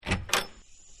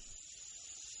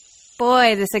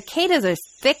Boy, the cicadas are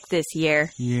thick this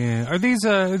year. Yeah. Are these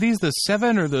the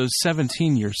 7 or those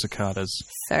 17-year cicadas?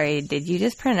 Sorry, did you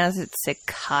just pronounce it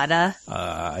cicada?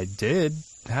 I did.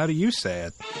 How do you say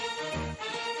it?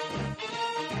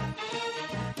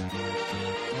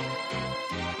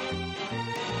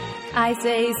 I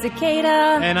say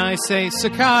cicada. And I say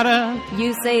cicada.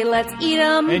 You say let's eat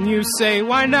 'em. And you say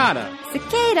why nota?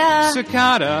 Cicada.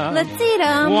 Cicada. Let's eat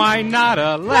 'em. Why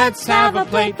nota? Let's have a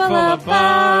plate full of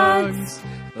bugs.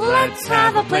 Let's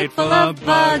have a plate full of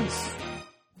bugs.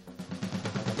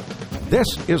 This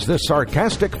is the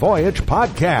Sarcastic Voyage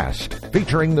podcast,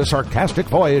 featuring the Sarcastic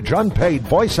Voyage unpaid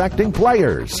voice acting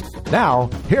players. Now,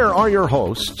 here are your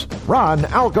hosts, Ron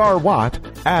Algar Watt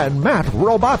and Matt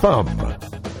Robotham.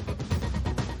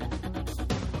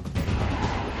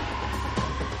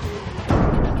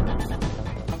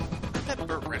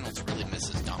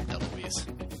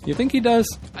 You think he does?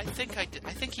 I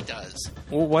think he does.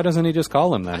 Well, why doesn't he just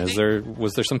call him then?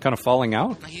 Was there some kind of falling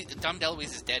out? Dom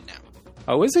DeLuise is dead now.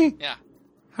 Oh, is he? Yeah.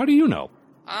 How do you know?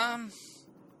 I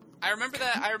remember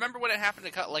that. I remember when it happened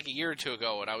like a year or two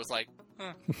ago, and I was like,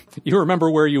 huh. You remember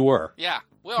where you were? Yeah.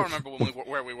 We all remember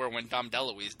where we were when Dom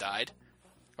DeLuise died.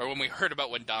 Or when we heard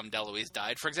about when Dom DeLuise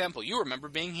died. For example, you remember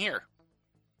being here.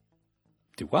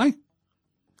 Do I?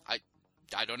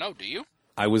 I don't know, do you?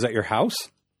 I was at your house?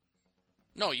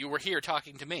 No, you were here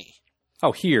talking to me.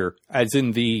 Oh, here, as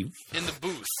in the... In the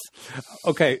booth.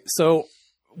 Okay, so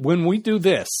when we do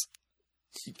this,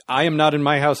 I am not in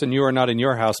my house and you are not in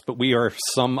your house, but we are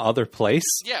some other place?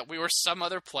 Yeah, we were some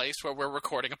other place where we're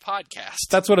recording a podcast.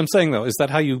 That's what I'm saying, though. Is that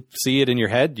how you see it in your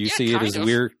head? Do you see it as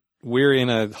we're in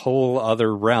a whole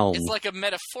other realm? It's like a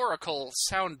metaphorical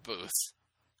sound booth.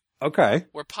 Okay.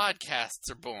 Where podcasts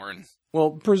are born.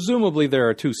 Well, presumably there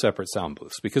are two separate sound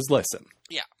booths, because listen.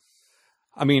 Yeah.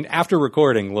 I mean, after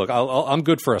recording, look, I'm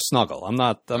good for a snuggle. I'm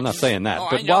not saying that. Oh,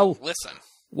 but I know. Listen.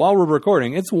 While we're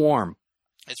recording, it's warm.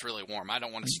 It's really warm. I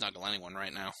don't want to snuggle anyone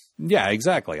right now. Yeah,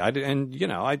 exactly. I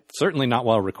certainly not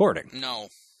while recording. No.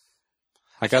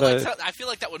 I feel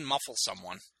like that would muffle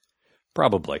someone.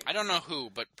 Probably. I don't know who,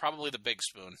 but probably the big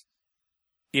spoon.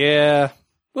 Yeah.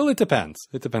 Well, it depends.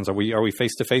 It depends. Are we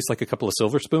face to face like a couple of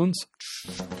silver spoons?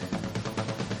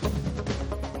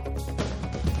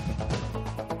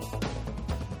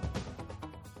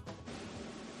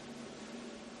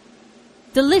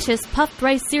 Delicious Puffed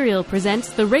Rice Cereal presents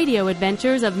the radio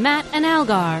adventures of Matt and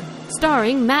Algar,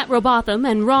 starring Matt Robotham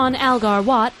and Ron Algar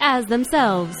Watt as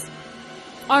themselves.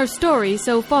 Our story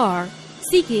so far: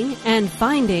 seeking and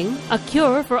finding a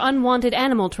cure for unwanted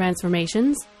animal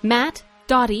transformations, Matt,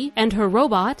 Dottie, and her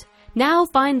robot now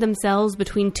find themselves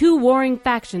between two warring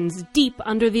factions deep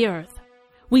under the earth.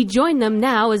 We join them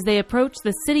now as they approach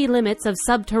the city limits of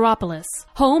Subterropolis,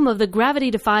 home of the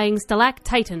gravity-defying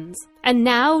Stalactitans. And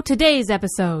now, today's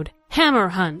episode, Hammer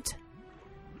Hunt.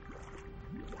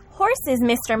 Horses,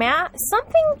 Mr. Matt.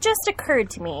 Something just occurred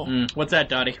to me. What's that,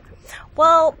 Dottie?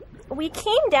 Well, we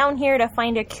came down here to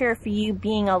find a cure for you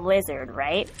being a lizard,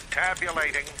 right?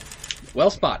 Tabulating. Well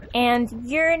spotted. And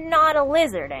you're not a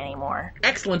lizard anymore.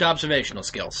 Excellent observational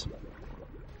skills.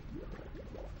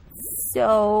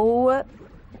 So,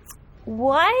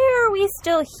 why are we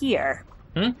still here?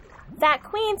 That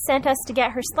queen sent us to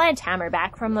get her sledgehammer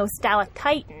back from those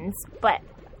stalactitans, but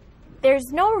there's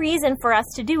no reason for us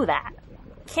to do that.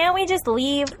 Can't we just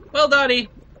leave? Well, Dottie,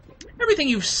 everything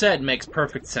you've said makes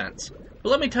perfect sense. But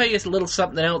let me tell you a little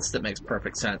something else that makes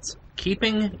perfect sense.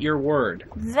 Keeping your word.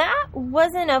 That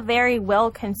wasn't a very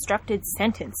well-constructed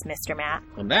sentence, Mr. Matt.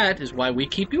 Well, that is why we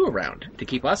keep you around, to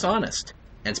keep us honest.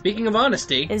 And speaking of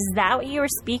honesty... Is that what you were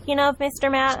speaking of, Mr.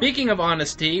 Matt? Speaking of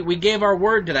honesty, we gave our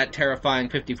word to that terrifying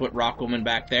 50-foot rock woman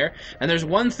back there, and there's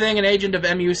one thing an agent of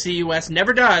MUCUS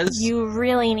never does. You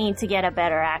really need to get a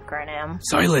better acronym.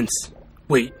 Silence!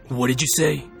 Wait, what did you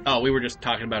say? Oh, we were just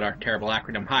talking about our terrible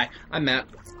acronym. Hi, I'm Matt.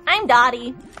 I'm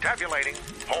Dottie. Tabulating.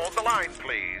 Hold the line,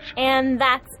 please. And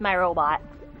that's my robot.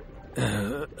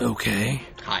 Okay.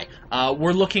 Hi.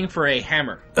 We're looking for a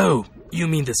hammer. Oh, you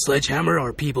mean the sledgehammer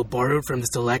our people borrowed from the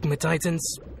Stalagmititans?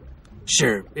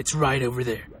 Sure, it's right over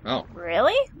there. Oh.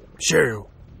 Really? Sure.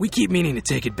 We keep meaning to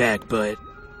take it back, but,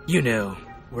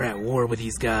 we're at war with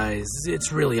these guys.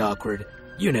 It's really awkward.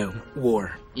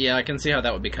 War. Yeah, I can see how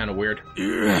that would be kind of weird.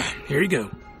 Here you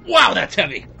go. Wow, that's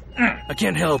heavy! I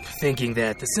can't help thinking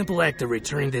that the simple act of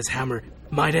returning this hammer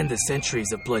might end the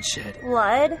centuries of bloodshed.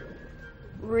 Blood?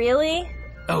 Really?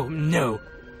 Oh, no.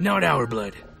 Not our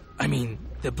blood. I mean,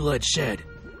 the blood shed.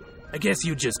 I guess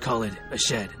you'd just call it a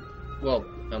shed. Well,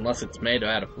 unless it's made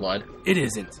out of blood. It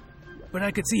isn't. But I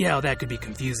could see how that could be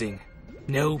confusing.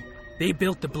 No, they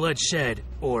built the blood shed,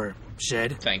 or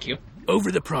shed. Thank you.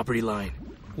 over the property line,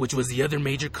 which was the other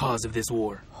major cause of this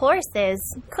war. Horses?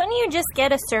 Couldn't you just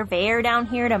get a surveyor down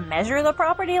here to measure the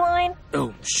property line?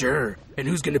 Oh, sure. And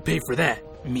who's gonna pay for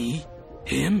that? Me?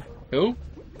 Him? Who?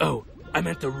 Oh, I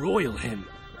meant the royal him,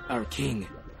 our king.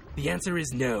 The answer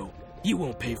is no. He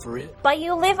won't pay for it. But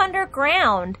you live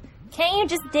underground. Can't you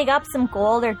just dig up some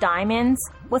gold or diamonds?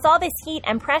 With all this heat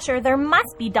and pressure, there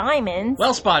must be diamonds.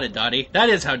 Well spotted, Dottie. That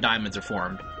is how diamonds are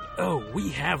formed. Oh, we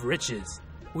have riches.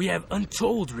 We have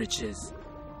untold riches.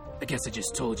 I guess I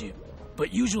just told you.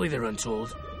 But usually they're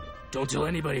untold. Don't tell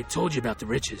anybody I told you about the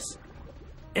riches.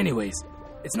 Anyways,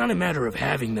 it's not a matter of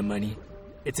having the money.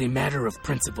 It's a matter of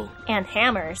principle. And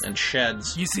hammers. And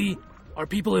sheds. You see, our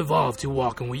people evolved to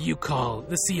walk on what you call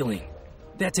the ceiling.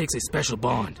 That takes a special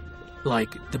bond.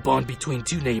 Like the bond between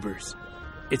two neighbors.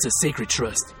 It's a sacred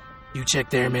trust. You check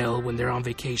their mail when they're on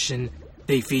vacation.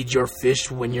 They feed your fish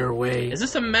when you're away. Is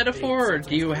this a metaphor, or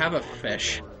do you have a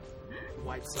fish?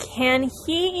 Can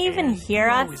he even hear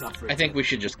us? I think we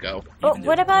should just go. But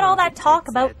what about all that talk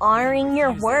about honoring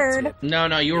your word?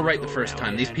 No, you were right the first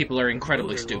time. These people are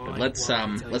incredibly stupid. Let's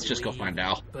just go find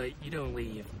Al. But you don't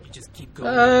leave. You just keep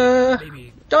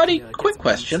going. Dottie, quick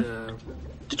question.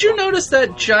 Did you notice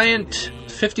that giant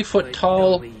 50-foot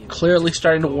tall, clearly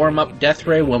starting to warm up death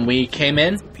ray when we came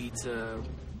in?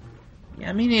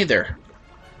 Yeah, me neither.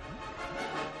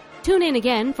 Tune in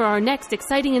again for our next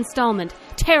exciting installment,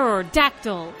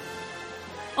 Pterodactyl.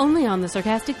 Only on the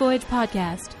Sarcastic Voyage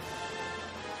podcast.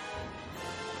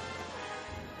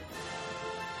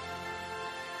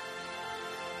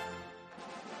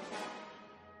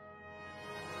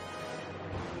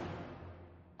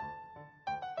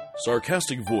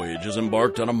 Sarcastic Voyage has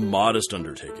embarked on a modest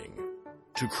undertaking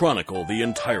to chronicle the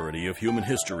entirety of human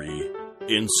history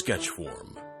in sketch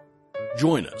form.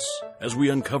 Join us as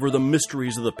we uncover the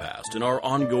mysteries of the past in our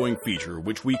ongoing feature,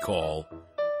 which we call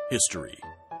History.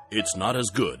 It's not as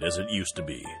good as it used to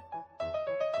be.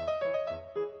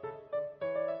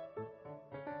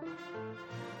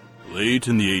 Late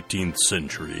in the 18th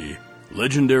century,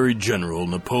 legendary General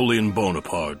Napoleon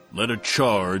Bonaparte led a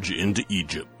charge into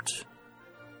Egypt.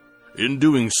 In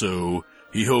doing so,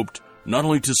 he hoped not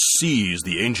only to seize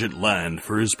the ancient land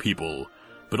for his people,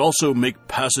 but also make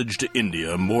passage to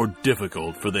India more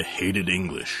difficult for the hated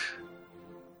English.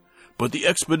 But the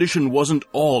expedition wasn't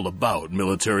all about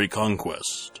military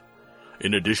conquest.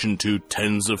 In addition to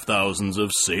tens of thousands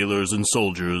of sailors and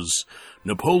soldiers,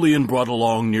 Napoleon brought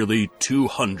along nearly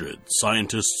 200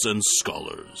 scientists and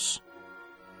scholars.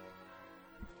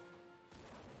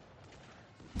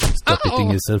 Stop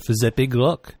hitting yourself with that big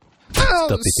rock.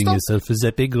 Stop hitting yourself with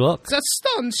that big rock. That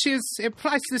stone, she is a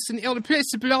priceless and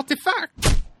irreplaceable artifact.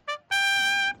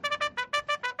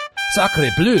 Sacre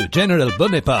bleu, General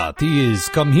Bonaparte, he is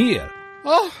come here.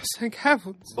 Oh, thank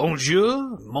heavens.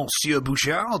 Bonjour, Monsieur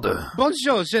Bouchard.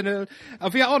 Bonjour, General.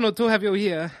 We are honored to have you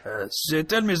here. They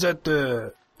tell me that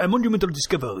a monumental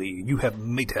discovery you have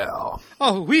made here.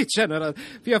 Oh, oui, General.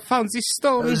 We have found this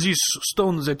stone. This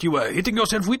stone that you were hitting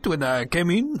yourself with when I came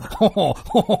in? Sir,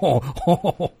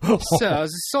 the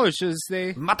soldiers,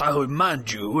 they... Matter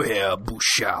remind you, Herr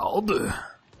Bouchard.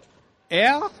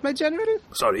 Herr, my General?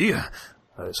 Sorry,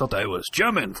 I thought I was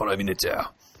German for a minute there.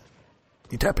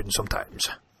 It happens sometimes.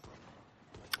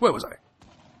 Where was I?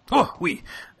 Oh, oui,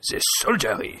 the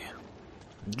soldiery.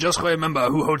 Just remember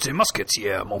who holds the muskets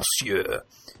here, monsieur.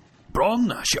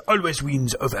 Brawn, she always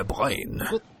wins over brain.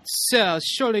 But, sir,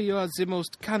 surely you are the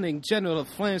most cunning general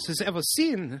France has ever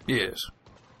seen. Yes.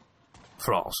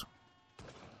 France.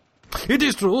 It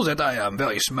is true that I am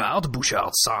very smart,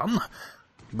 Bouchard's son.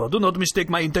 But do not mistake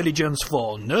my intelligence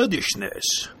for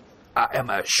nerdishness. I am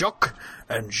a jock,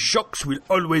 and jocks will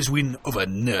always win over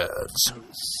nerds.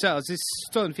 Sir, this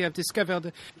stone we have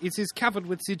discovered, it is covered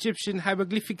with Egyptian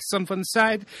hieroglyphics on one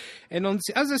side, and on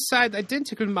the other side,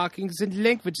 identical markings in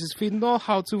languages we know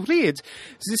how to read.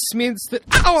 This means that...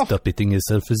 Ow! Stop hitting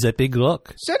yourself with that big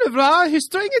rock. General, he's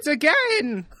doing it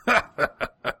again!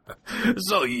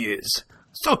 So he is.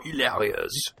 So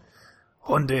hilarious.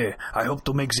 One day, I hope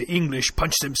to make the English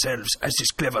punch themselves as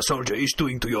this clever soldier is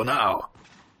doing to you now.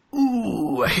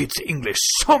 Ooh, I hate the English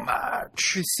so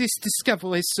much. With this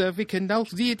discovery, sir, we can now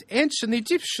read ancient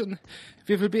Egyptian.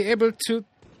 We will be able to...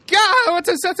 Gah! What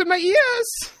is that in my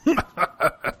ears?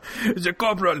 The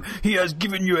corporal, he has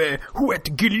given you a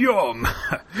wet Guillaume.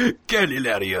 Quel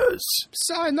hilarious.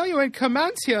 Sir, I know you're in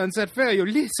command here, and that very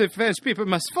little French people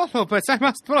must follow, but I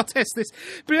must protest this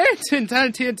blatant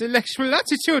anti-intellectual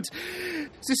attitude.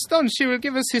 This stone, she will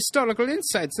give us historical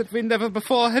insights that we never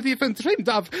before had even dreamed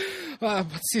of. But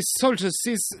these soldiers,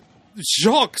 these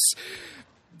jocks,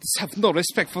 have no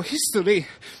respect for history.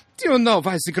 Do you know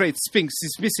why the Great Sphinx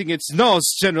is missing its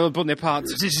nose, General Bonaparte?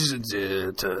 This isn't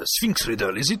the Sphinx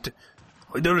riddle, is it?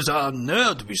 Riddles are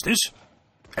nerd business.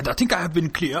 And I think I have been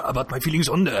clear about my feelings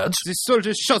on nerds. The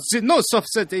soldiers shot the nose off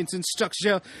that ancient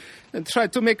structure and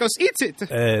tried to make us eat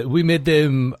it. We made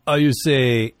them, how you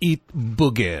say, eat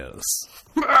boogers.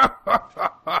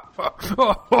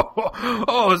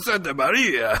 Oh, Santa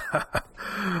Maria.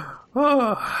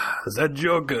 Oh, that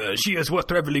joke, she is worth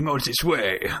traveling all this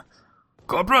way.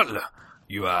 Corporal,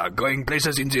 you are going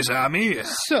places in this army?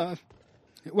 Sir,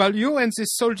 while you and the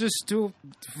soldiers do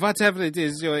whatever it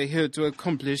is you are here to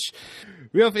accomplish,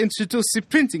 we have introduced the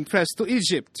printing press to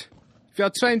Egypt. We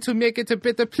are trying to make it a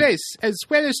better place, as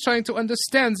well as trying to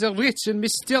understand the rich and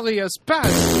mysterious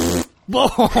past.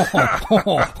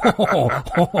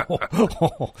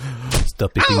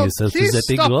 Stop beating yourself with that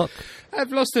big rock.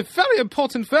 I've lost a very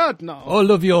important word now.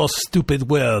 All of your stupid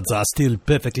words are still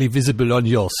perfectly visible on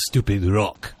your stupid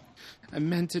rock. I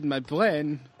meant in my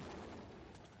brain.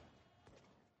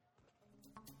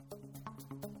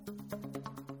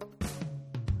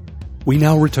 We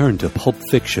now return to Pulp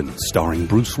Fiction, starring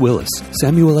Bruce Willis,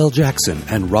 Samuel L. Jackson,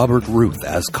 and Robert Ruth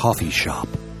as Coffee Shop.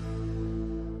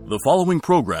 The following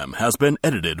program has been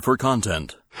edited for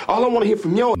content. All I want to hear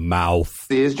from your mouth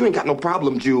is you ain't got no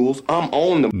problem, Jules. I'm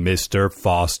on them. Mr.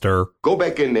 Foster. Go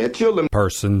back in there, chill them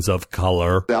persons of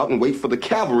color out and wait for the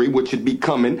cavalry, which should be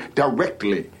coming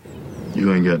directly.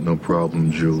 You ain't got no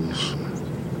problem, Jules.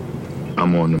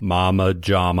 I'm on them. Mama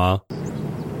Jama.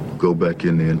 Go back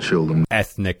in there and chill them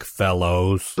ethnic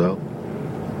fellows out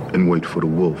and wait for the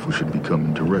wolf, who should be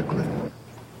coming directly.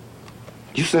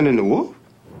 You sending the wolf?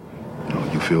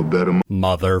 Oh, you feel better?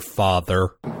 Mother,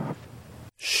 father.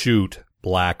 Shoot,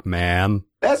 black man.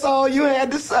 That's all you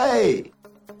had to say.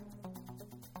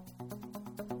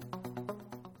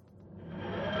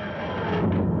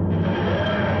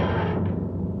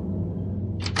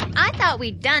 I thought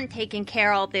we'd done taking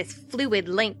care of all this fluid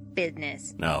link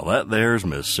business. Now that there's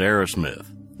Miss Sarah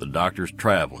Smith, the doctor's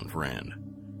traveling friend.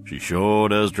 She sure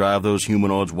does drive those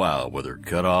humanoids wild with her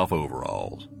cut-off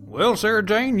overalls. Well, Sarah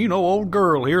Jane, you know old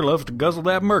girl here loves to guzzle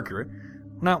that mercury.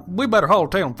 Now, we better haul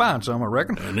tail and find some, I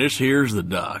reckon. And this here's the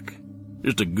doc.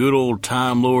 Just a good old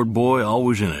Time Lord boy,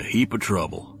 always in a heap of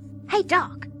trouble. Hey,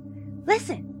 Doc,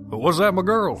 listen. What's that, my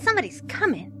girl? Somebody's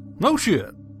coming. No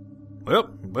shit. Well,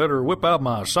 better whip out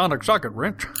my sonic socket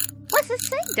wrench. What's it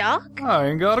say, Doc? I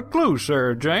ain't got a clue,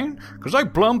 Sarah Jane, 'cause they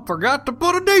plumb forgot to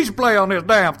put a display on this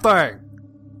damn thing.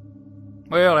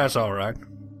 Well, that's all right.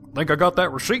 Think I got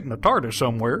that receipt in the TARDIS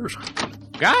somewheres.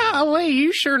 Golly,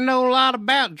 you sure know a lot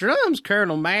about drums,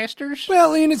 Colonel Masters.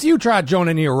 Well, Enos, you tried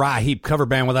joining the Uriah Heep cover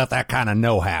band without that kind of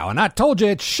know-how, and I told you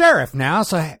it's Sheriff now,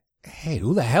 so hey,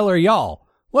 who the hell are y'all?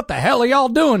 What the hell are y'all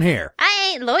doing here?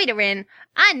 I ain't loitering.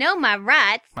 I know my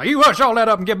rights. Now you hush all that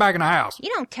up and get back in the house.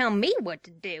 You don't tell me what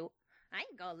to do. I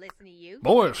ain't gonna listen to you.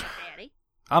 Boys, Daddy.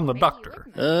 I'm the doctor.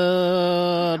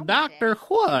 Doctor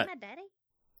what?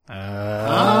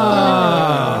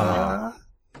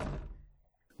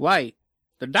 Wait,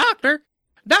 the doctor?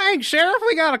 Dang, Sheriff,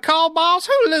 we gotta call Boss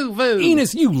Hulu-Voo.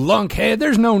 Enos, you lunkhead,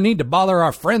 there's no need to bother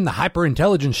our friend the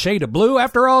hyper-intelligent shade of blue.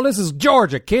 After all, this is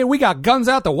Georgia, kid. We got guns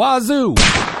out the wazoo.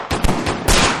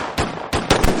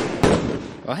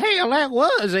 Well, hell, that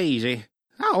was easy.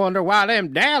 I wonder why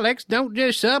them Daleks don't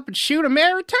just up and shoot 'em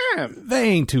every time. They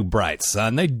ain't too bright,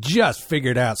 son. They just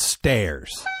figured out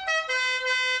stairs.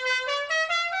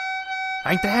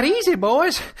 Ain't that easy,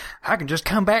 boys? I can just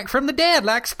come back from the dead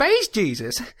like Space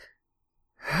Jesus.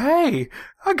 Hey,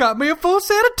 I got me a full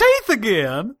set of teeth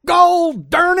again.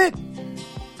 Gold, darn it!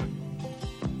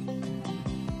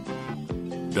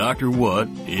 Dr. What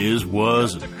is,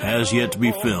 was, and has yet to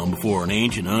be filmed before an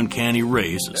ancient, uncanny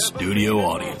race of studio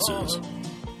audiences.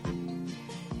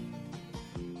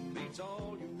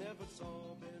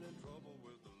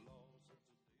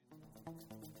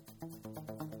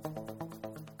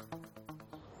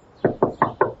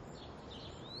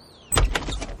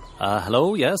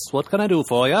 Hello, yes, what can I do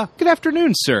for you? Good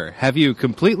afternoon, sir. Have you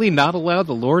completely not allowed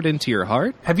the Lord into your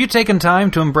heart? Have you taken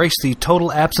time to embrace the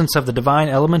total absence of the divine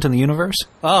element in the universe?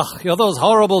 Ugh, you're those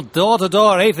horrible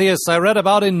door-to-door atheists I read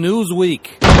about in Newsweek.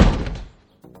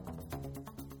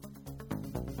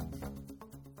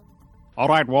 All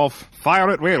right, Wolf. Fire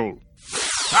at will.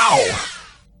 Ow!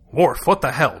 Worf, what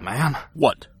the hell, man?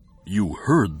 What? You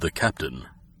heard the captain.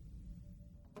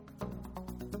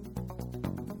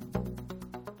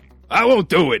 I won't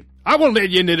do it. I won't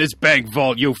let you into this bank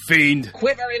vault, you fiend.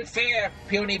 Quiver in fear,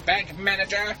 puny bank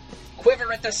manager.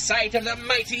 Quiver at the sight of the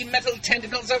mighty metal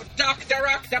tentacles of Dr.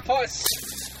 Octopus.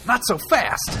 Not so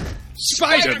fast.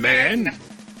 Spider-Man.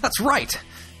 That's right.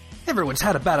 Everyone's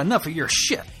had about enough of your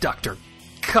shit, Dr.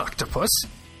 Coctopus.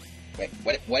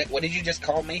 Wait, what did you just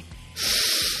call me?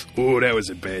 Oh, that was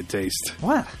a bad taste.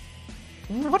 What?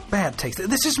 What bad taste?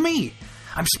 This is me.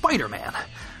 I'm Spider-Man.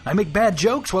 I make bad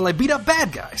jokes while I beat up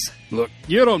bad guys. Look,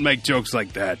 you don't make jokes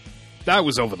like that. That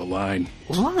was over the line.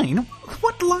 Line?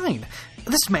 What line?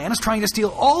 This man is trying to steal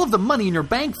all of the money in your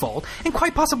bank vault and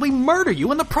quite possibly murder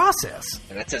you in the process.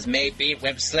 That's as may be,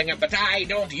 web-slinger, but I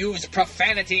don't use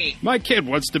profanity. My kid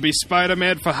wants to be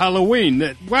Spider-Man for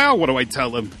Halloween. Well, what do I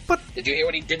tell him? Did you hear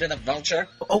what he did to the vulture?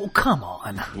 Oh, come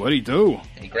on. What'd he do?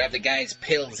 He grabbed the guy's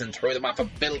pills and threw them off a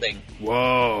building.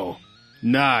 Whoa.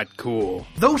 Not cool.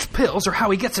 Those pills are how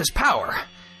he gets his power.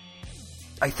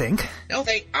 I think. No,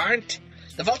 they aren't.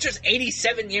 The vulture's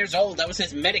 87 years old. That was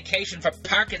his medication for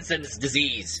Parkinson's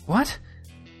disease. What?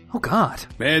 Oh, God.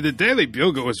 Man, the Daily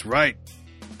Bugle was right.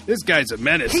 This guy's a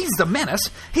menace. He's the menace.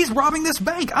 He's robbing this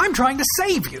bank. I'm trying to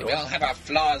save you. We all have our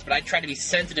flaws, but I try to be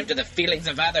sensitive to the feelings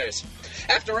of others.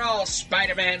 After all,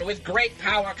 Spider-Man, with great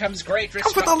power comes great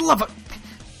responsibility. Oh, for the love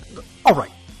of... All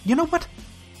right. You know what?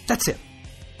 That's it.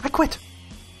 I quit.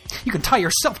 You can tie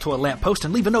yourself to a lamppost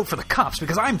and leave a note for the cops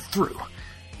because I'm through.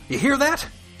 You hear that?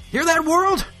 Hear that,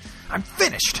 world? I'm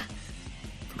finished.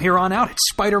 From here on out, it's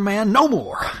Spider-Man no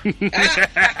more.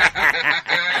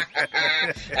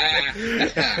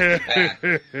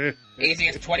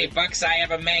 Easiest $20 I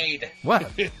ever made. What?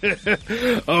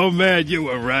 Oh, man, you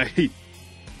were right.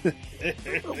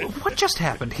 What just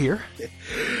happened here?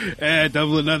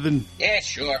 Double or nothing. Yeah,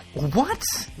 sure. What?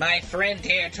 My friend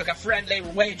here took a friendly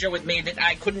wager with me that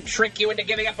I couldn't trick you into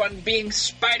giving up on being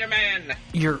Spider-Man.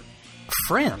 Your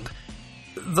friend?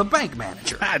 The bank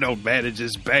manager. I don't manage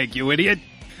this bank, you idiot.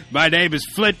 My name is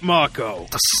Flint Marko.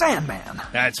 The Sandman.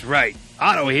 That's right.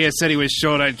 Otto here said he was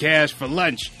short on cash for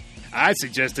lunch. I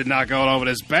suggested knock all over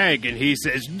this bank, and he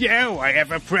says, no, I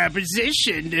have a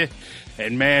proposition.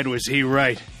 And man, was he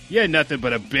right. You're nothing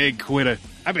but a big quitter.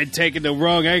 I've been taking the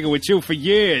wrong angle with you for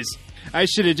years. I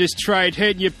should have just tried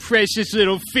hurting your precious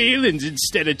little feelings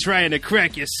instead of trying to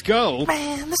crack your skull.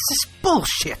 Man, this is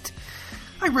bullshit.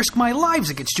 I risk my lives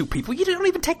against you people. You don't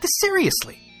even take this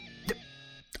seriously.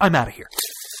 I'm out of here.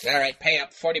 All right, pay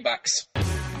up $40.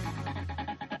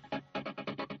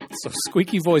 So,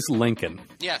 Squeaky Voice Lincoln.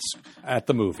 Yes. At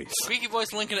the movies. Squeaky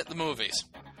Voice Lincoln at the movies.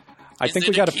 I think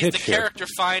we got a pitch He's the here. character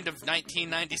find of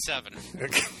 1997.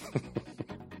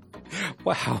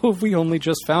 Wow, how have we only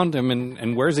just found him,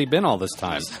 and where's he been all this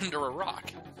time? He's under a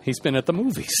rock. He's been at the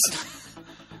movies.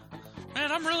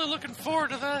 Man, I'm really looking forward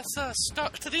to this,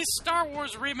 to these Star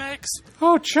Wars remakes.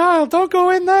 Oh, child, don't go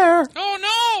in there. Oh,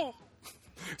 no!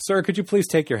 Sir, could you please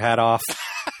take your hat off?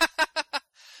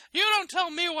 You don't tell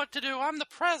me what to do. I'm the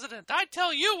president. I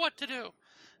tell you what to do.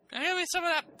 Now give me some of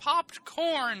that popped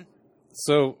corn.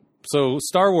 So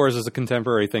Star Wars is a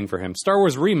contemporary thing for him. Star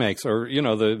Wars remakes, or,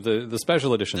 the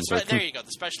special editions. There you go,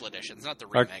 the special editions, not the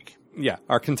remake.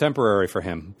 Are contemporary for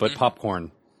him, but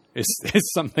popcorn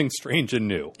is something strange and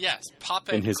new. Yes,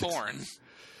 popping corn.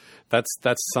 That's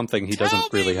something he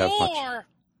doesn't really have much.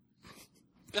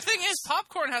 The thing is,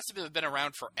 popcorn has to have been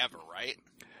around forever, right?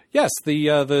 Yes,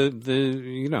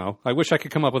 I wish I could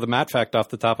come up with a Matt fact off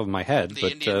the top of my head.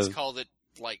 The Indians called it,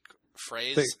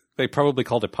 phrase? They probably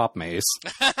called it pop maize.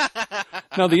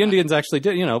 No, the Indians actually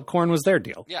did. Corn was their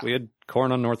deal. Yeah. We had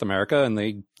corn on North America, and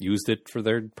they used it for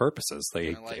their purposes.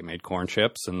 They made corn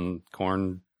chips and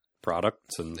corn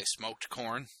products. And they smoked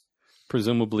corn.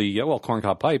 Presumably,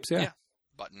 corncob pipes, yeah.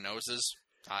 Button noses,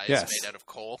 eyes made out of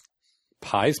coal.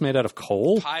 Pies made out of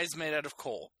coal? Pies made out of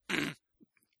coal.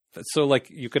 So,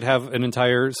 you could have an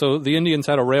entire... So, the Indians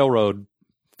had a railroad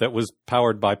that was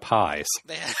powered by pies.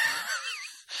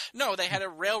 No, they had a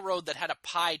railroad that had a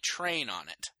pie train on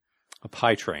it. A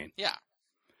pie train? Yeah.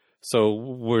 So,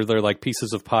 were there,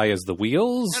 pieces of pie as the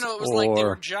wheels? No, it was they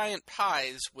were giant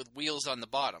pies with wheels on the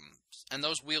bottom. And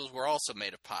those wheels were also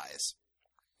made of pies.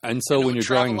 And so, when you're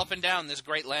travel drawing... up and down this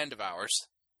great land of ours.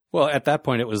 Well, at that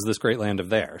point, it was this great land of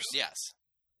theirs. Yes.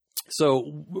 So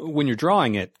when you're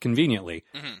drawing it conveniently,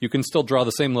 you can still draw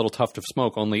the same little tuft of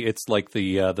smoke, only it's like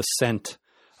the scent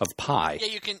of pie.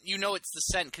 Yeah, you know it's the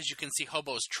scent because you can see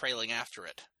hobos trailing after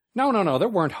it. No, there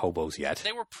weren't hobos yet.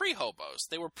 They were pre-hobos.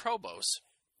 They were probos.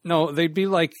 No, they'd be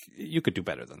you could do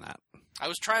better than that. I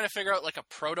was trying to figure out a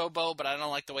proto-bow, but I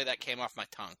don't like the way that came off my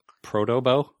tongue.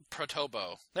 Proto-bow?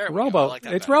 Proto-bow. There we go. I like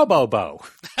that it's better. Robo-bow.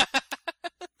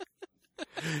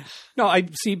 No, I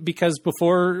see, because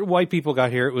before white people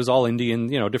got here, it was all Indian,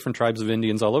 different tribes of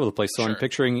Indians all over the place. So I'm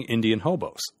picturing Indian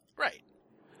hobos. Right.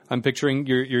 I'm picturing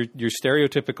your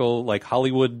stereotypical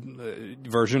Hollywood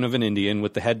version of an Indian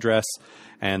with the headdress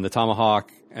and the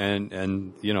tomahawk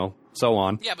and so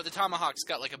on. Yeah, but the tomahawk's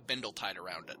got like a bindle tied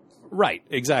around it. Right,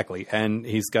 exactly. And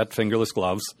he's got fingerless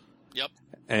gloves. Yep.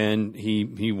 And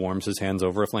he warms his hands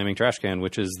over a flaming trash can,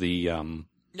 which is the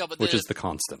is the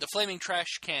constant. The flaming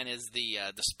trash can is the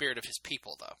spirit of his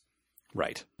people, though.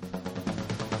 Right.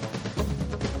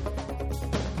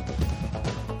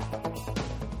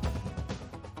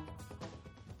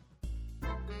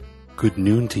 Good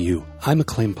noon to you. I'm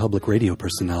acclaimed public radio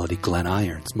personality Glenn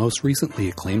Irons, most recently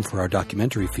acclaimed for our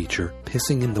documentary feature,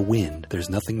 Pissing in the Wind, There's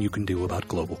Nothing You Can Do About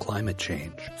Global Climate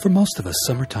Change. For most of us,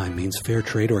 summertime means fair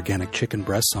trade organic chicken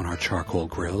breasts on our charcoal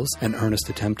grills, an earnest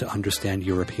attempt to understand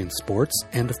European sports,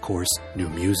 and of course, new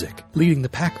music. Leading the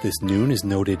pack this noon is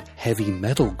noted heavy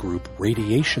metal group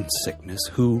Radiation Sickness,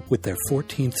 who, with their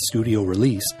 14th studio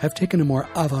release, have taken a more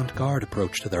avant-garde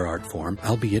approach to their art form,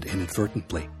 albeit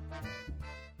inadvertently.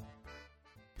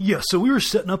 Yeah, so we were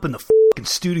setting up in the f***ing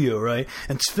studio, right?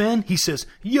 And Sven, he says,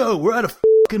 yo, we're out of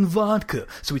f***ing vodka.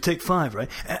 So we take 5, right?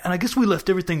 And I guess we left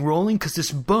everything rolling because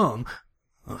this bum...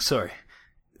 Oh, sorry.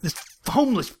 This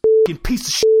homeless f***ing piece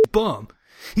of shit bum.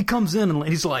 He comes in and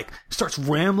he's like, starts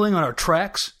rambling on our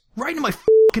tracks right in my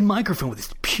f***ing microphone with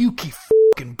his pukey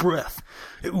f***ing breath.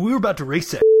 We were about to race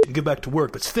that and get back to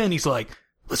work, but Sven, he's like,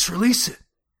 let's release it.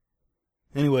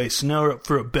 Anyway, so now we're up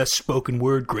for a Best Spoken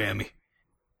Word Grammy.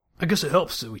 I guess it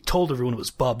helps that we told everyone it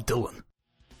was Bob Dylan.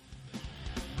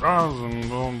 Rising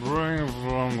don't bring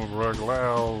from the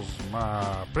regulations.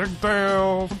 My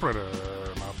pigtails are pretty.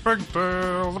 My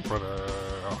pigtails are pretty.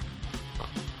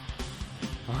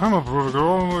 I'm a pretty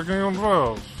girl in the game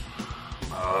of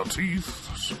my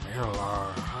teeth smell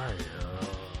like hair.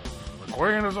 The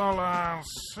queen is on line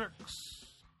 6.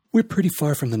 We're pretty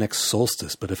far from the next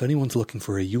solstice, but if anyone's looking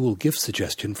for a Yule gift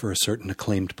suggestion for a certain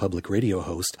acclaimed public radio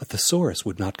host, a thesaurus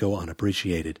would not go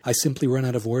unappreciated. I simply run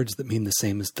out of words that mean the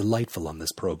same as delightful on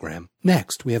this program.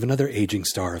 Next, we have another aging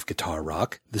star of guitar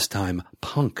rock, this time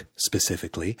punk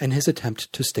specifically, and his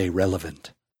attempt to stay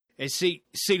relevant. And see,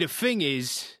 the thing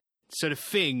is,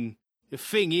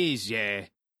 yeah,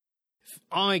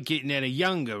 I ain't getting any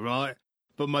younger, right?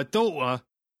 But my daughter...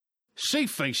 she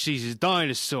thinks she's a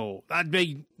dinosaur. That'd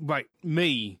be,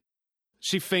 me.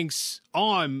 She thinks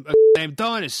I'm a damn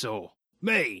dinosaur.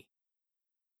 Me.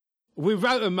 We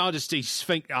wrote Her Majesty's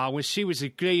Sphincter when she was a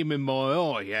gleam in my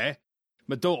eye, yeah?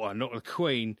 My daughter, not the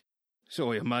Queen.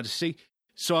 Sorry, Your Majesty.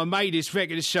 So I made this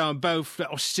record to show them both that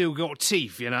I've still got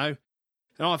teeth, you know?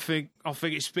 And I think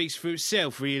it speaks for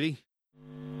itself, really.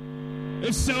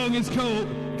 This song is called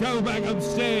Go Back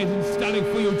Upstairs and Study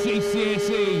for Your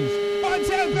GCSEs. I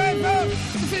tell people,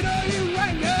 is all you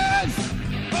wankers?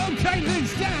 Okay,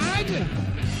 let's stand.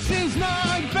 Since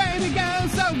my baby girl,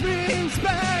 so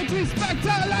respect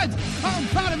her lads. I'm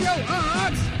proud of your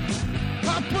art.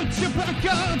 I put you back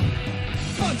up.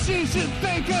 But you should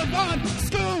think of art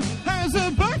school as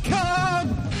a backup.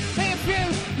 If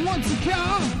you want to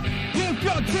come, you've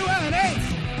got to earn it.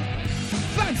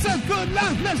 That's a good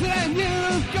life lesson and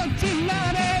you've got to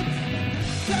learn it.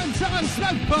 Don't try to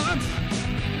smoke pot.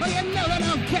 Well, you know that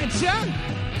I'll catch ya.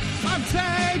 I'll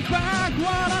take back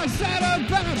what I said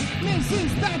about Mrs.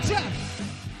 Thatcher.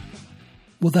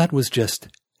 Well, that was just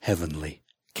heavenly.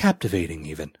 Captivating,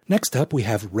 even. Next up, we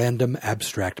have Random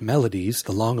Abstract Melodies,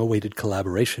 the long-awaited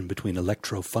collaboration between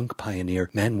electro-funk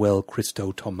pioneer Manuel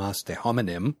Cristo Tomas de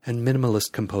Hominim and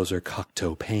minimalist composer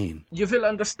Cocteau Payne. You will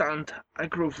understand, I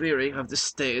grew weary of the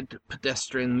staid,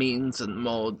 pedestrian means and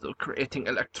mode of creating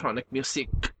electronic music.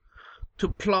 To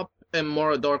plop a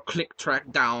Morador click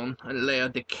track down and layer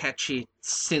the catchy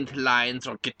synth lines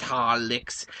or guitar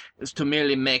licks is to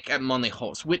merely make a money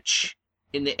horse, which,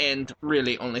 in the end,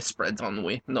 really only spreads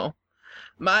ennui, no?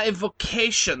 My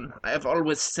vocation, I have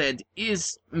always said,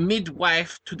 is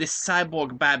midwife to the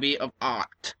cyborg babby of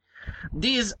art.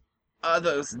 These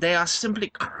others, they are simply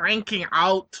cranking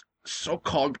out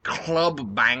so-called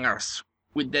club bangers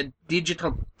with their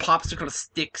digital popsicle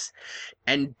sticks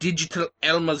and digital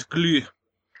Elmer's glue.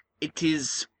 It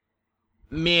is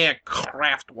mere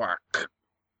craft work.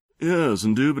 Yes,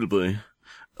 indubitably.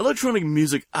 Electronic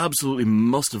music absolutely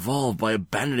must evolve by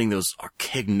abandoning those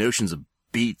archaic notions of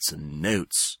beats and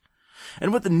notes,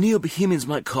 and what the neo-bohemians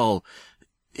might call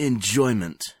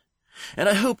enjoyment. And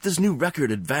I hope this new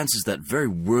record advances that very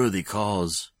worthy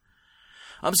cause.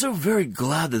 I'm so very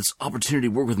glad that this opportunity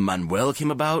to work with Manuel came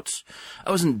about.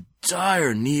 I was in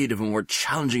dire need of a more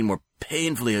challenging, more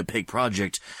painfully opaque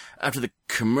project after the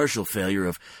commercial failure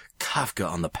of Kafka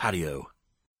on the Patio.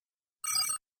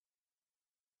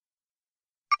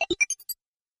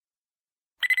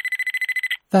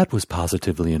 That was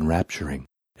positively enrapturing.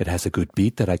 It has a good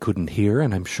beat that I couldn't hear,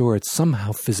 and I'm sure it's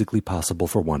somehow physically possible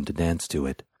for one to dance to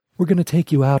it. We're going to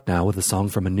take you out now with a song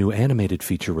from a new animated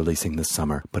feature releasing this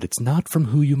summer, but it's not from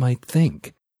who you might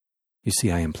think. You see,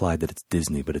 I implied that it's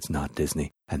Disney, but it's not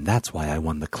Disney, and that's why I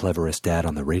won the Cleverest Dad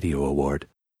on the Radio award.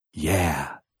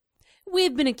 Yeah.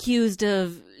 We've been accused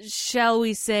of, shall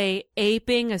we say,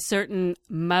 aping a certain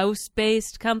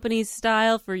mouse-based company's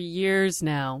style for years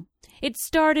now. It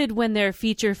started when their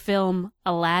feature film,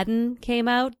 Aladdin, came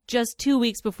out, just 2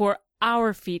 weeks before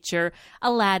our feature,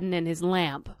 Aladdin and His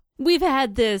Lamp. We've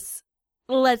had this,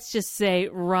 let's just say,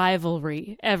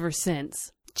 rivalry ever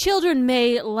since. Children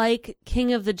may like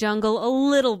King of the Jungle a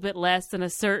little bit less than a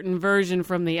certain version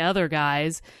from the other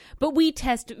guys, but we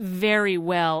test very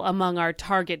well among our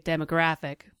target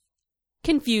demographic.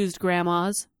 Confused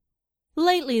grandmas.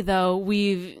 Lately, though,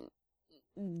 we've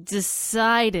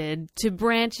decided to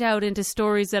branch out into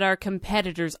stories that our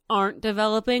competitors aren't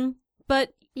developing.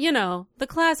 But, you know, the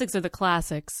classics are the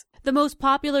classics. The most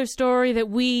popular story that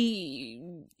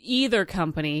either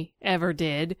company ever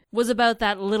did was about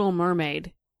that Little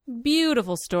Mermaid.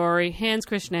 Beautiful story, Hans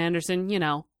Christian Andersen, you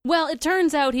know. Well, it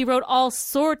turns out he wrote all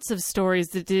sorts of stories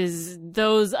that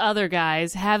those other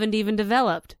guys haven't even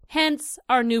developed. Hence,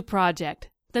 our new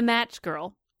project, The Match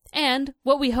Girl. And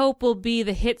what we hope will be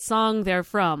the hit song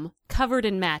therefrom, Covered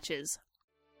in Matches.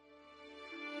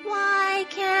 Why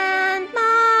can't my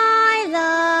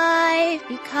life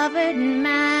be covered in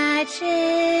matches?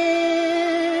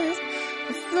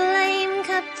 A flame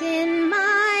cupped in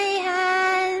my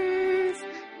hands,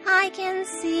 I can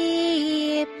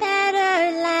see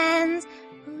better lands.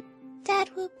 Oh,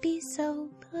 Dad will be so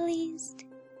pleased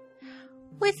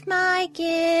with my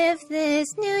gift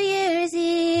this New Year's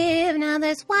Eve. Now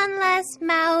there's one less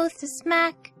mouth to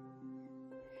smack,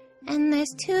 and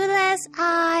there's two less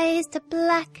eyes to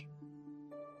black.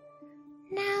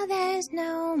 Now there's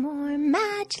no more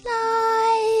matchlight.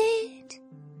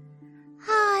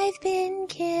 I've been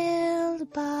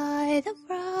killed by the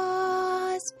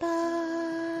frostbite.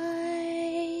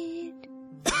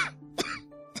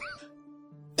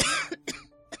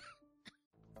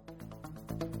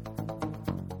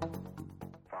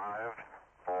 5,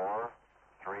 4,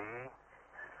 3,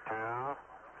 2,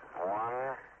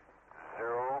 1,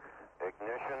 0,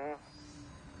 ignition,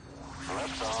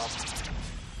 liftoff.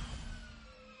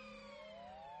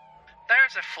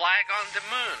 There's a flag on the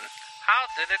moon. How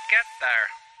did it get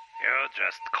there? You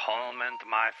just calmed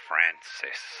my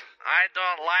Francis. I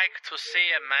don't like to see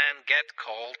a man get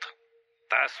cold.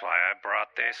 That's why I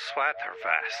brought this sweater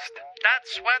vest. That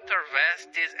sweater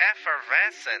vest is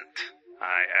effervescent.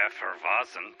 I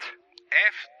wasn't.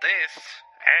 F this.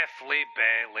 F. Lee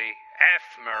Bailey,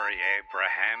 F. Murray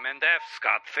Abraham, and F.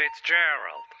 Scott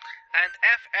Fitzgerald. And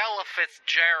F. Ella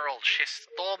Fitzgerald, she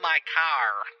stole my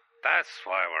car. That's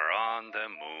why we're on the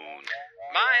moon.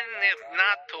 Mine is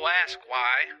not to ask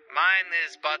why. Mine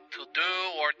is but to do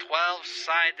or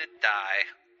 12-sided die.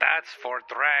 That's for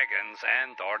dragons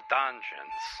and or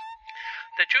dungeons.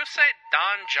 Did you say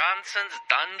Don Johnson's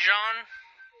dungeon?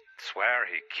 It's where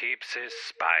he keeps his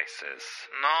spices.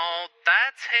 No,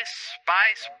 that's his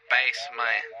spice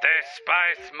basement. The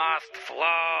spice must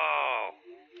flow.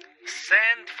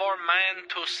 Send for men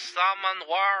to summon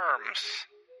worms.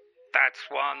 That's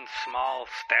one small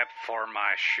step for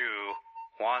my shoe,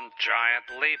 one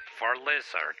giant leap for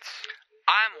lizards.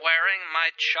 I'm wearing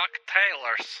my Chuck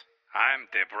Taylors. I'm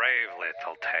the brave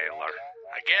little tailor.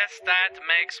 I guess that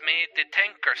makes me the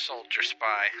Tinker Soldier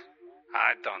Spy.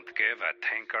 I don't give a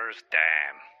tinker's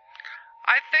damn.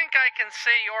 I think I can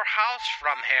see your house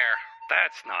from here.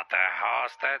 That's not a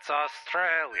house, that's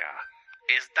Australia.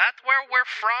 Is that where we're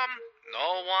from?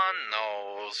 No one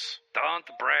knows. Don't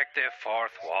break the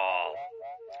fourth wall.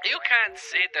 You can't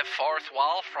see the fourth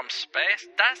wall from space.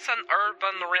 That's an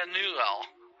urban renewal.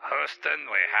 Houston,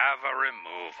 we have a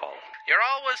removal. You're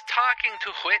always talking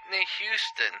to Whitney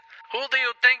Houston. Who do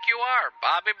you think you are,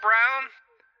 Bobby Brown?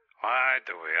 Why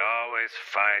do we always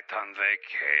fight on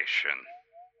vacation?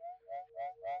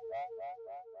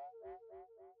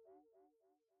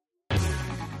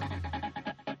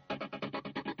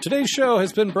 Today's show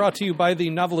has been brought to you by the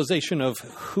novelization of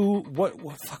what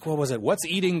was it? What's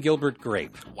Eating Gilbert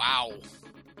Grape? Wow.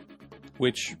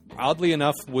 Which, oddly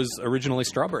enough, was originally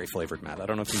strawberry flavored, Matt. I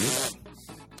don't know if you knew that.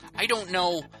 I don't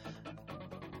know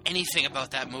anything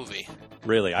about that movie.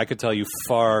 Really, I could tell you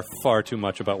far, far too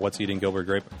much about What's Eating Gilbert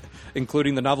Grape,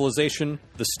 including the novelization,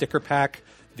 the sticker pack,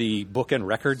 the book and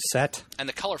record set. And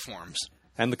the color forms.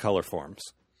 And the color forms.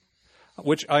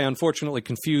 Which I unfortunately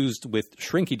confused with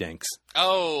Shrinky Dinks.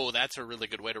 Oh, that's a really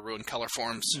good way to ruin color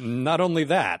forms. Not only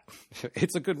that,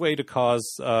 it's a good way to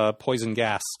cause poison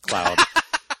gas cloud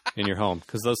in your home,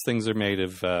 because those things are made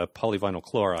of polyvinyl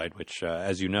chloride, which,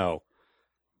 as you know,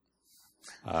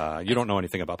 You don't know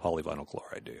anything about polyvinyl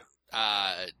chloride, do you?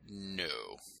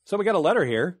 No. So we got a letter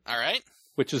here. All right.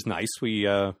 Which is nice.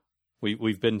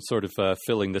 We've been sort of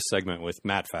filling this segment with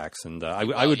Matt facts, and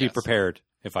I would be prepared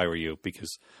if I were you,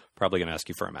 because probably going to ask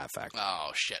you for a Matt fact.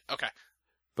 Oh, shit. Okay.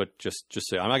 But just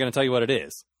say, I'm not going to tell you what it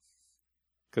is,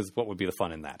 because what would be the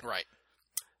fun in that? Right.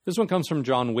 This one comes from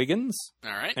John Wiggins.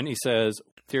 All right. And he says,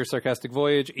 "Dear Sarcastic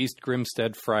Voyage, East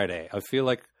Grimstead, Friday. I feel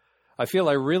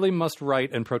I really must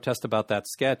write and protest about that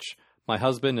sketch. My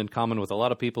husband, in common with a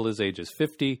lot of people his age, is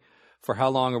 50. For how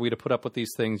long are we to put up with these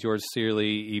things? Yours sincerely,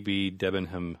 E.B.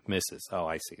 Debenham, Mrs." Oh,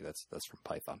 I see. That's from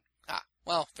Python. Ah,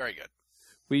 well, very good.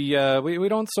 We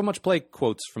don't so much play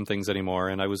quotes from things anymore,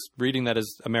 and I was reading that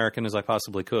as American as I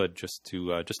possibly could, just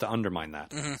to undermine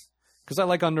that. Because I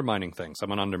like undermining things.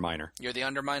 I'm an underminer. You're the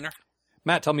underminer?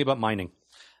 Matt, tell me about mining.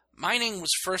 Mining was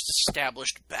first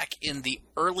established back in the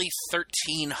early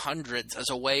 1300s as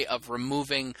a way of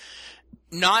removing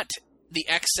not the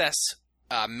excess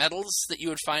metals that you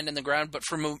would find in the ground, but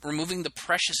for removing the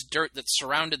precious dirt that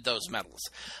surrounded those metals.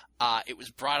 It was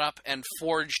brought up and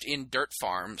forged in dirt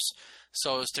farms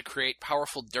so as to create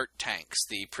powerful dirt tanks,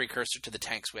 the precursor to the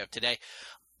tanks we have today.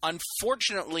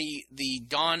 Unfortunately, the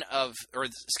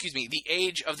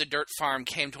age of the dirt farm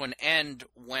came to an end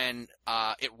when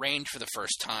it rained for the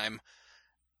first time,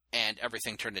 and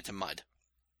everything turned into mud.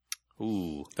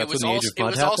 Ooh, that's when the age of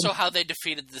mud happened? It was also how they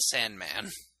defeated the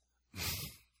Sandman.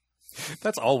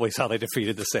 That's always how they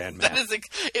defeated the Sandman.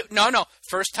 No.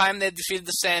 First time they defeated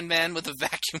the Sandman with a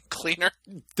vacuum cleaner.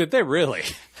 Did they really?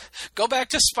 Go back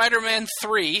to Spider-Man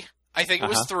 3. I think it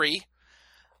was 3.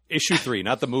 Issue 3,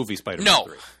 not the movie Spider-Man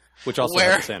 3. Which also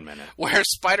had the Sandman in it. Where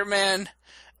Spider-Man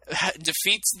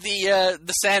defeats the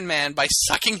Sandman by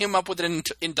sucking him up with an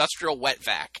industrial wet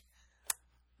vac.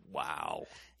 Wow.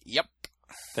 Yep.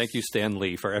 Thank you, Stan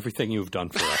Lee, for everything you've done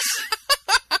for us.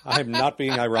 I'm not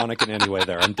being ironic in any way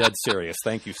there. I'm dead serious.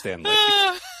 Thank you, Stan Lee.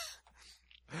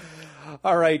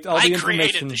 All right. I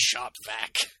created the shop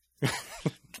vac.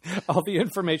 All the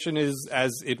information is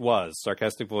as it was.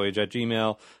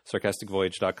 sarcasticvoyage@gmail.com,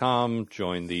 sarcasticvoyage.com.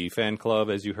 Join the fan club,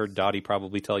 as you heard Dottie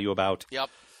probably tell you about. Yep.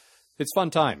 It's fun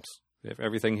times.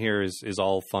 Everything here is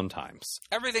all fun times.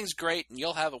 Everything's great, and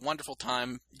you'll have a wonderful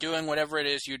time doing whatever it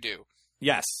is you do.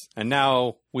 Yes. And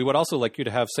now we would also like you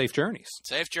to have safe journeys.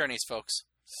 Safe journeys, folks.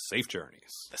 Safe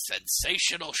journeys. The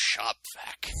sensational shop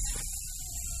vac.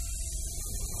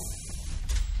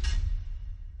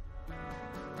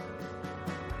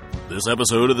 This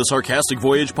episode of the Sarcastic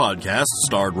Voyage podcast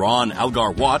starred Ron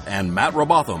Algar Watt and Matt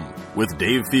Robotham, with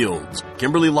Dave Fields,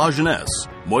 Kimberly LaJeunesse,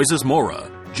 Moises Mora,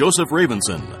 Joseph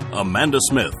Ravenson, Amanda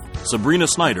Smith, Sabrina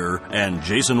Snyder, and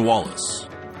Jason Wallace.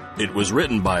 It was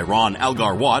written by Ron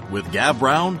Algar Watt with Gab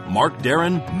Brown, Mark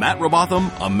Darren, Matt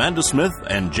Robotham, Amanda Smith,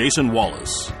 and Jason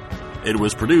Wallace. It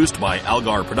was produced by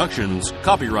Algar Productions,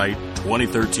 copyright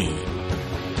 2013.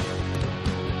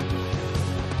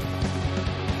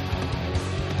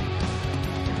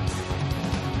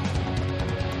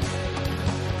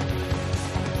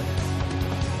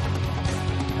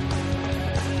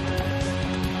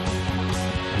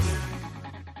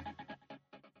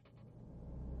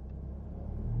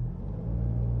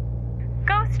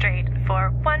 Straight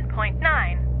for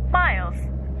 1.9 miles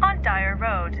on Dyer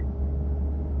Road.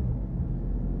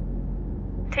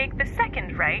 Take the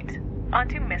second right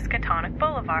onto Miskatonic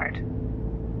Boulevard.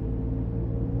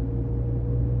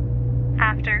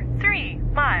 After 3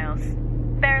 miles,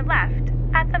 bear left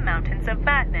at the Mountains of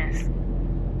Madness.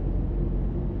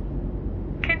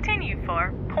 Continue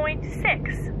for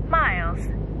 0.6 miles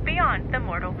beyond the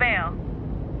Mortal Vale.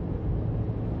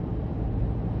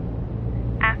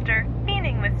 After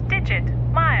meaningless digit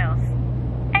miles,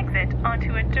 exit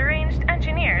onto a deranged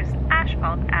engineer's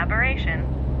asphalt aberration.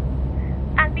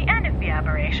 At the end of the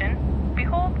aberration,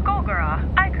 behold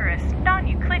Golgoroth, Icarus,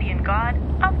 non-Euclidean god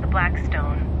of the Black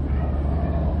Stone.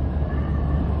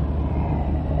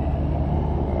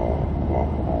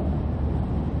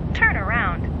 Turn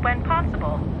around when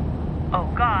possible.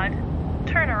 Oh God,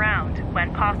 turn around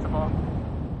when possible.